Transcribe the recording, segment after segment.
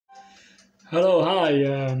Hello,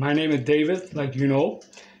 hi. My name is David, like you know,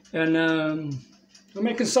 and we're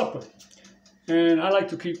making supper. And I like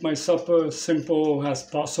to keep my supper simple as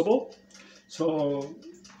possible. So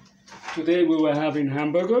today we were having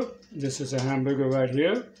hamburger. This is a hamburger right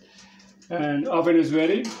here, and oven is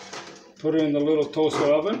ready. Put it in the little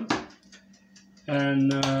toaster oven, and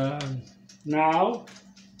now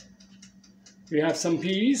we have some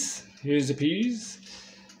peas. Here's the peas.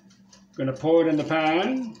 Gonna pour it in the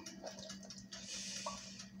pan.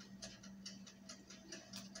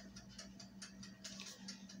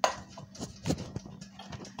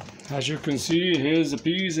 As you can see, here's the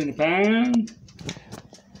peas in the pan,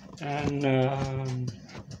 and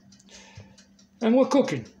we're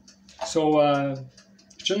cooking. So it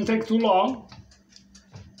shouldn't take too long.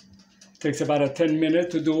 It takes about 10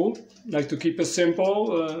 minutes to do. Like to keep it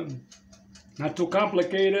simple, not too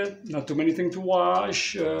complicated, not too many things to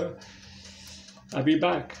wash. I'll be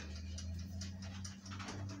back.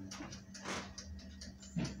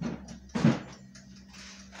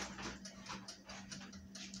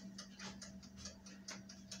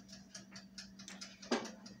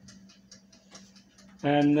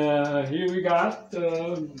 And here we got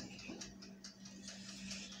the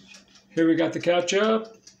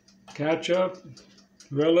ketchup,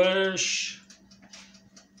 relish,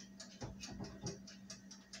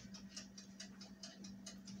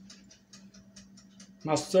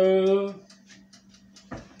 mustard.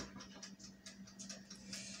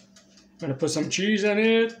 Gonna put some cheese in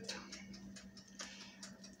it.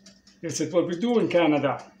 This is what we do in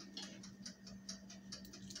Canada.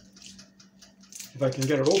 If I can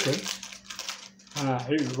get it open.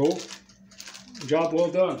 Here you go. Job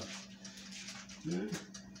well done.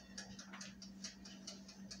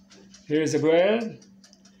 Here's the bread.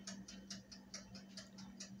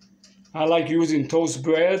 I like using toast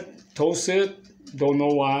bread. Toast it. Don't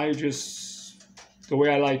know why, just the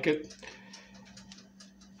way I like it.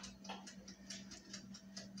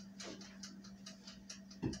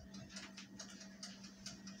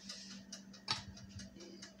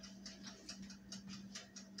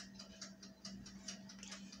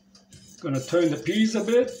 Gonna turn the peas a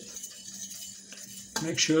bit,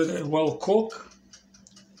 make sure they're well cooked.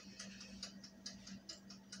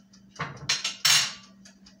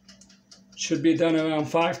 Should be done around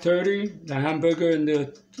 5:30. The hamburger in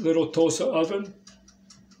the little toaster oven,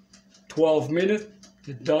 12 minutes,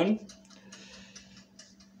 it's done.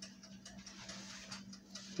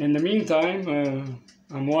 In the meantime,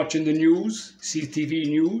 I'm watching the news, CTV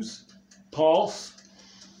News, Pulse.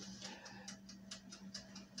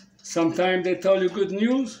 Sometimes they tell you good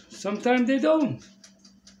news, sometimes they don't.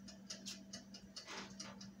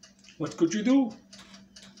 What could you do?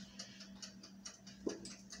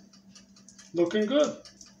 Looking good.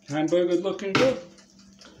 Hamburger's looking good.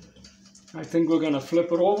 I think we're gonna flip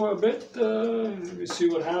it over a bit. Let me see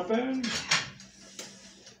what happens.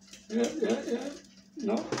 Yeah.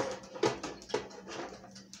 No.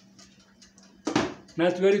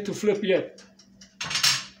 Not ready to flip yet.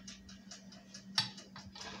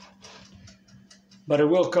 But it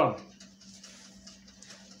will come.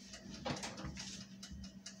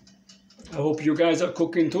 I hope you guys are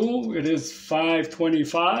cooking too. It is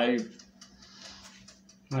 5:25.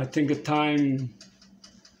 I think it's time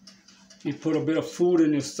you put a bit of food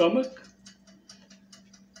in your stomach.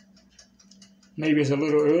 Maybe it's a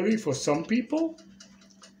little early for some people.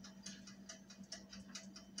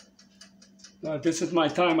 This is my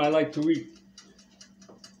time I like to eat.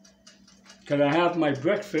 Because I have my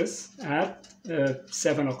breakfast at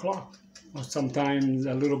 7 o'clock, or sometimes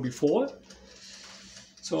a little before.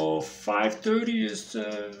 So 5:30 is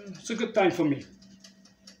it's a good time for me.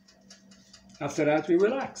 After that, we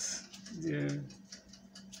relax.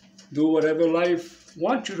 Do whatever life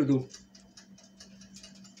wants you to do.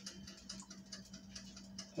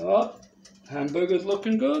 Hamburger's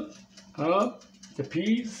looking good. The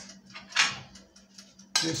peas,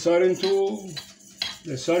 they're starting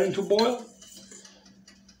to boil.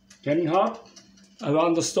 Getting hot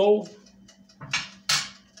around the stove.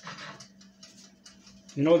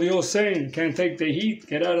 You know the old saying, can't take the heat,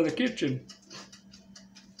 get out of the kitchen.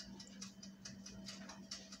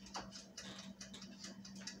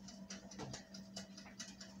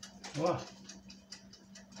 Wow.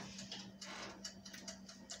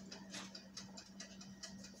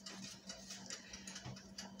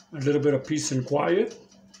 A little bit of peace and quiet.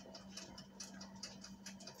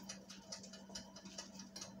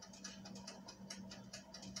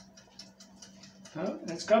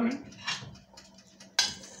 It's coming.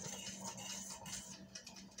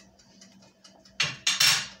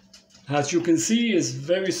 As you can see, it's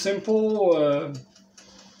very simple.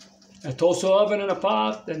 A toaster oven and a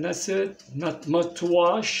pot, and that's it. Not much to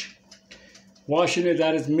wash. Washing it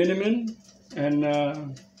at its minimum,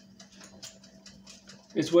 and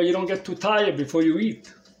it's where you don't get too tired before you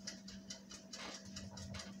eat.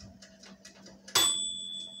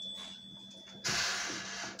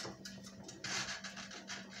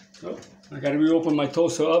 Oh, I gotta reopen my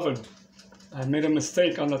toaster oven. I made a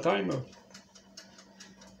mistake on the timer.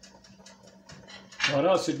 What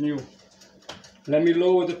else is new? Let me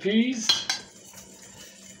lower the peas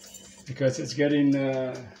because it's getting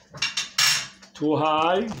too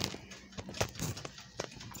high.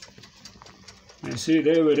 And see,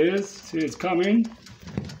 there it is. See, it's coming.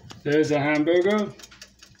 There's a hamburger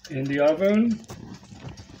in the oven.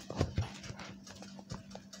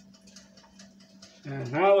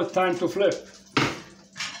 And now it's time to flip.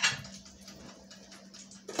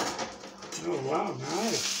 Oh, wow,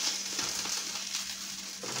 nice.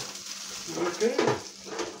 Okay.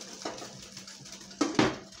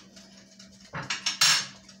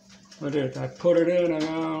 What did I put it in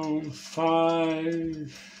around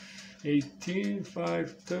 5:18,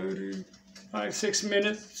 5:30, 6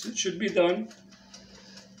 minutes. It should be done.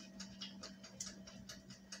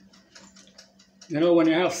 You know, when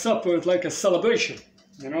you have supper, it's like a celebration.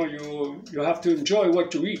 You know, you have to enjoy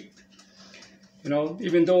what you eat. You know,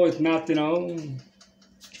 even though it's not, you know,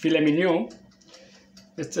 filet mignon,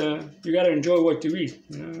 it's you gotta enjoy what you eat.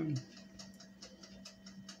 You know?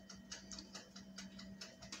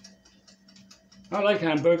 I like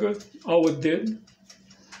hamburgers, always did.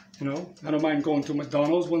 You know, I don't mind going to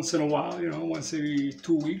McDonald's once in a while. You know, once every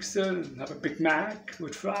 2 weeks, have a Big Mac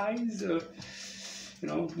with fries. You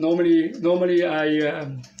know, normally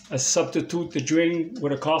I substitute the drink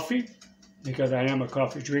with a coffee because I am a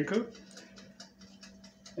coffee drinker,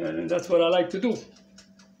 and that's what I like to do.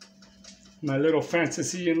 My little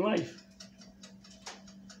fantasy in life.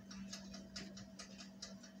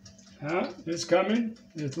 It's coming.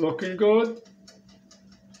 It's looking good.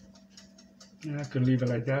 I can leave it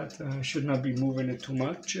like that. I should not be moving it too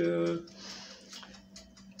much.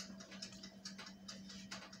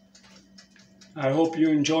 I hope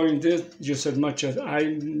you're enjoying this just as much as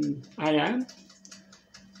I am.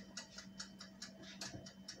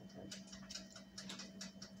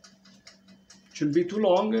 Shouldn't be too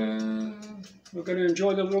long. We're going to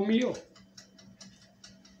enjoy the little meal.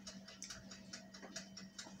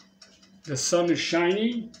 The sun is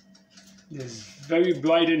shining. It's very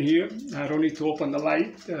bright in here. I don't need to open the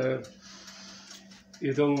light.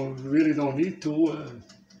 You really don't need to.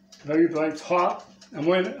 Very bright, hot. I'm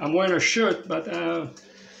wearing a shirt, but I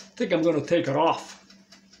think I'm going to take it off.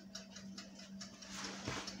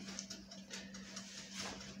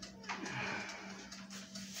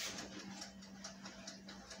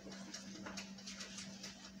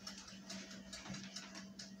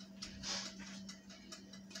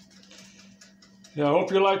 Yeah, I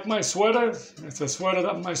hope you like my sweater. It's a sweater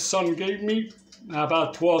that my son gave me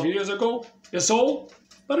about 12 years ago. It's old,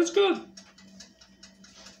 but it's good.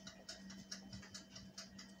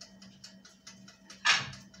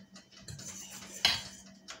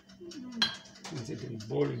 I think I'm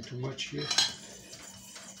boiling too much here.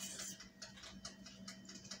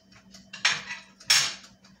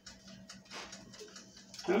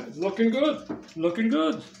 It's looking good, looking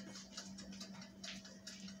good.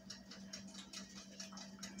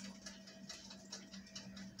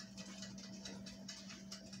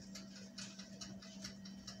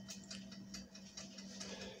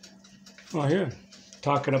 Oh, here,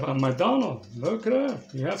 talking about McDonald's. Look at that.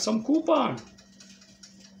 You have some coupon.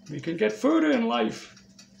 We can get further in life.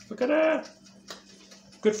 Look at that.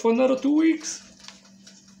 Good for another 2 weeks.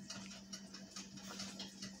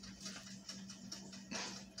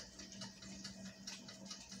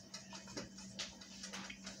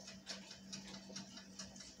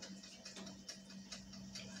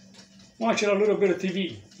 Watching a little bit of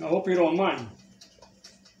TV. I hope you don't mind.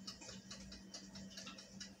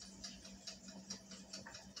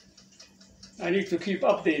 I need to keep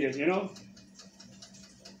updated, you know.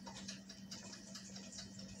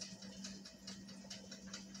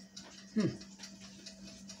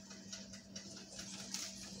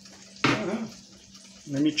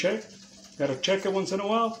 Let me check. Gotta check it once in a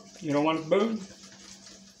while. You don't want it burned.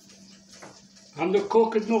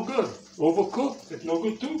 Undercooked is no good. Overcooked is no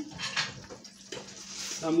good too.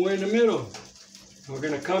 Somewhere in the middle. We're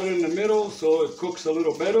gonna cut it in the middle so it cooks a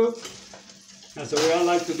little better. That's the way I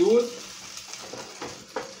like to do it.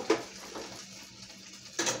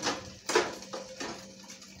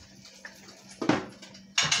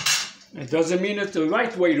 It doesn't mean it's the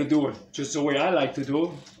right way to do it, just the way I like to do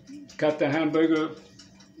it. Cut the hamburger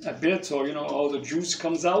a bit, so you know all the juice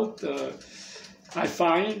comes out. I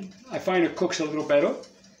find it cooks a little better.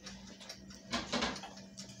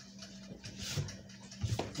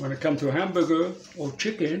 When it comes to hamburger or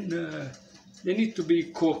chicken, they need to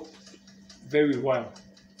be cooked very well.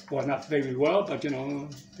 Well, not very well, but you know,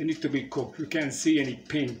 they need to be cooked. You can't see any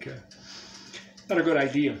pink. Not a good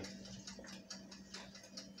idea.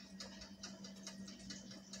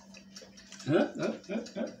 You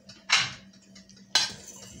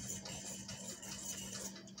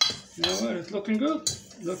know what? It's looking good.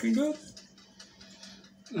 Looking good.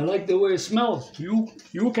 I like the way it smells. You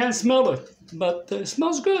can't smell it, but it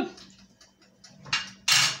smells good.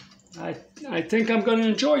 I think I'm gonna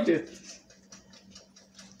enjoy it.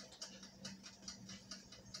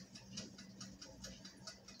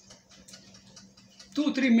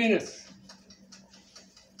 Two, 3 minutes.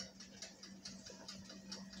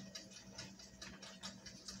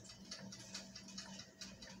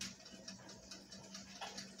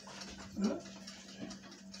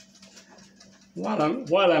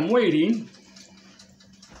 While I'm waiting,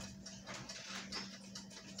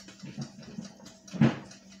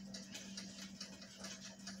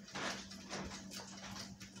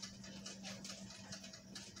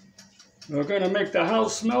 we're gonna make the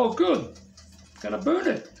house smell good. Gonna burn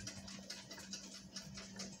it.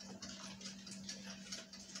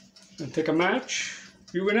 And take a match.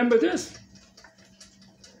 You remember this?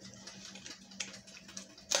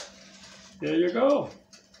 There you go.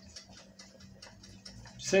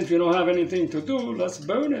 Since we don't have anything to do, let's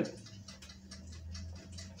burn it.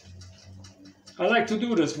 I like to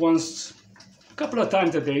do this once, a couple of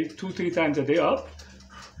times a day, 2-3 times a day up.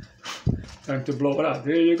 Time to blow it out.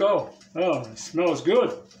 There you go. Oh, it smells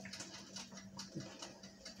good.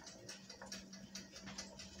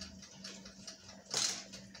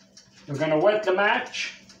 We're gonna wet the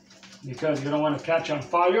match because you don't want to catch on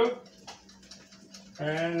fire.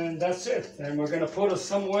 And that's it. And we're gonna put it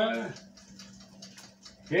somewhere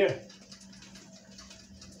here.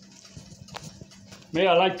 Me,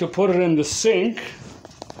 I like to put it in the sink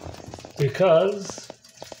because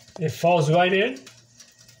it falls right in.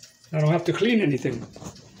 I don't have to clean anything.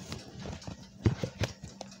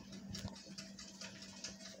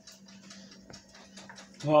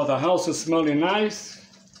 Well, the house is smelling nice.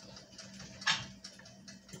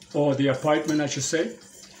 Or the apartment, I should say.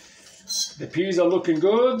 The peas are looking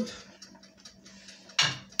good.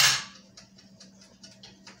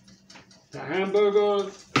 The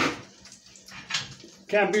hamburger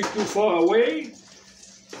can't be too far away.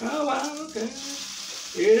 Oh, well, okay.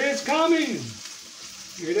 It is coming.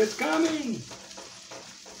 It is coming.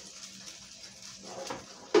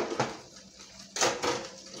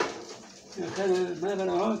 I'm having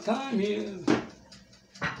a hard time here.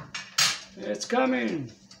 It's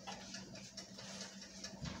coming.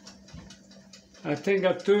 I think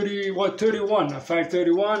at 30, what, 31, at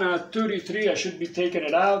 5:31, at 33, I should be taking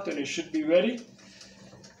it out and it should be ready.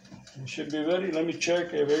 It should be ready. Let me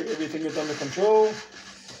check if everything is under control.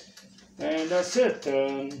 And that's it.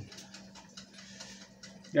 Then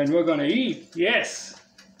we're gonna eat, yes.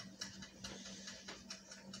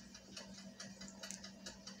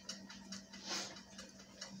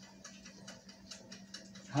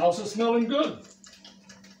 House is smelling good.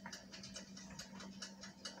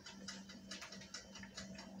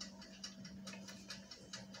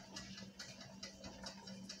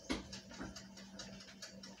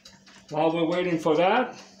 While we're waiting for that,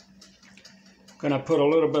 I'm gonna put a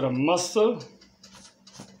little bit of mustard.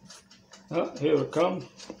 Oh, here it comes,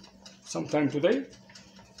 sometime today.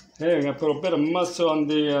 Here, I'm gonna put a bit of mustard on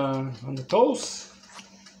the toast.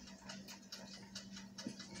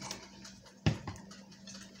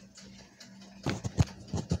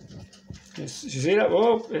 You see that?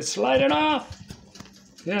 Oh, it's sliding off.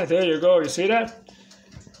 Yeah, there you go. You see that?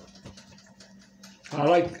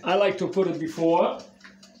 I like to put it before.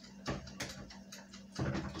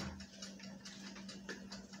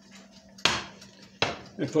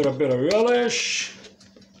 And put a bit of relish.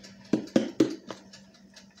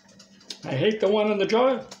 I hate the one in the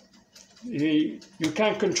jar. You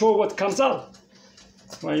can't control what comes out.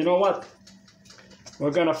 Well, you know what?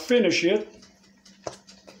 We're gonna finish it.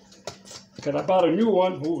 Because I bought a new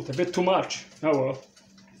one. Ooh, it's a bit too much. Oh well.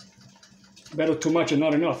 Better too much and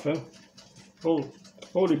not enough, huh? Oh,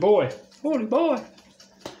 holy boy. Holy boy.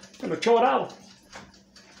 I'm gonna throw it out.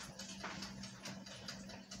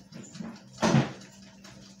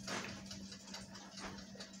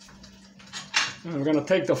 And we're gonna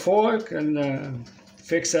take the fork and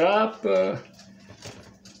fix it up.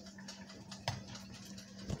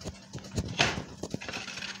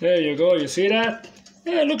 There you go. You see that?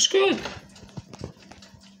 Yeah, it looks good.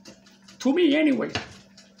 to me anyway.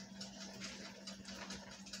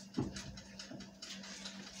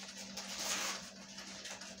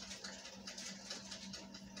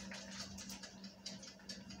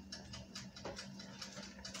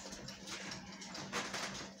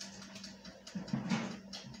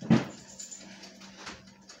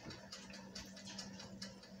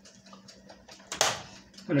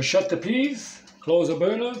 I'm gonna shut the peas, close the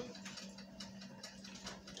burner.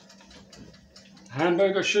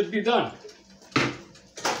 Hamburger should be done.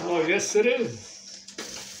 Oh, yes it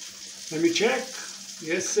is. Let me check.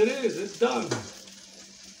 Yes it is, it's done.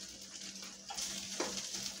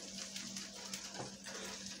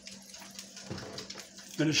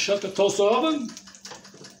 Gonna shut the toaster oven.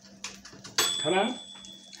 Come on.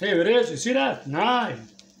 Here it is, you see that? Nice.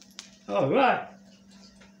 All right.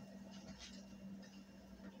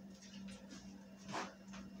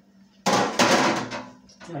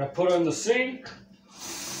 I'm gonna put it in the sink.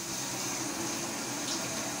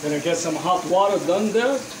 Gonna get some hot water done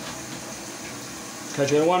there,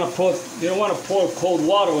 because you don't want to pour cold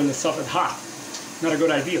water when the stuff is hot. Not a good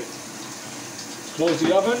idea. Close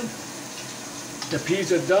the oven. The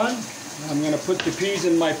peas are done. I'm gonna put the peas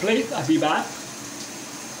in my plate. I'll be back.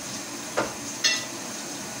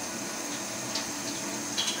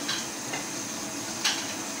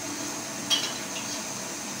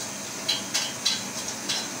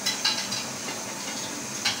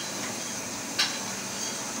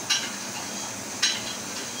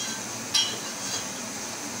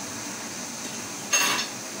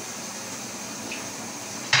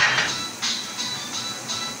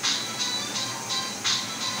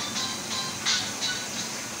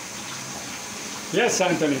 Yes,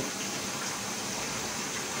 Anthony.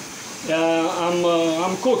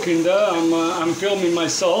 I'm cooking there. I'm filming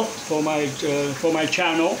myself for my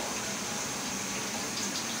channel.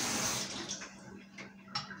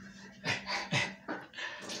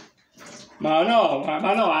 No.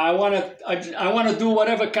 I wanna do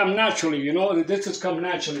whatever come naturally. You know, this has come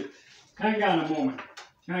naturally. Hang on a moment.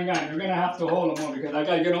 Hang on. You're gonna have to hold a moment, because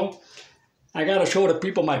I gotta show the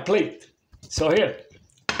people my plate. So here.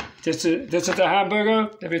 This is the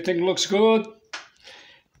hamburger. Everything looks good.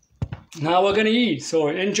 Now we're gonna eat. So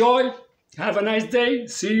enjoy. Have a nice day.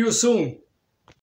 See you soon.